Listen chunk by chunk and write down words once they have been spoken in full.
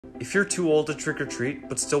If you're too old to trick or treat,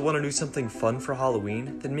 but still want to do something fun for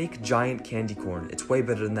Halloween, then make giant candy corn. It's way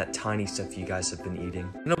better than that tiny stuff you guys have been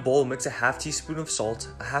eating. In a bowl, mix a half teaspoon of salt,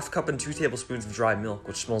 a half cup and 2 tablespoons of dry milk,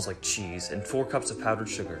 which smells like cheese, and 4 cups of powdered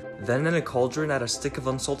sugar. Then in a cauldron, add a stick of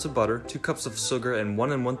unsalted butter, 2 cups of sugar, and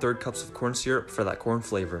 1 1/3 cups of corn syrup for that corn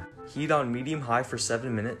flavor. Heat on medium-high for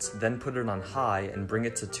 7 minutes, then put it on high and bring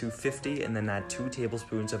it to 250, and then add 2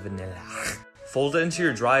 tablespoons of vanilla. Fold it into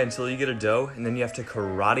your dry until you get a dough, and then you have to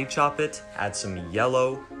karate chop it, add some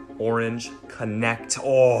yellow, orange, connect.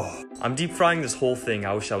 Oh, I'm deep frying this whole thing.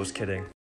 I wish I was kidding.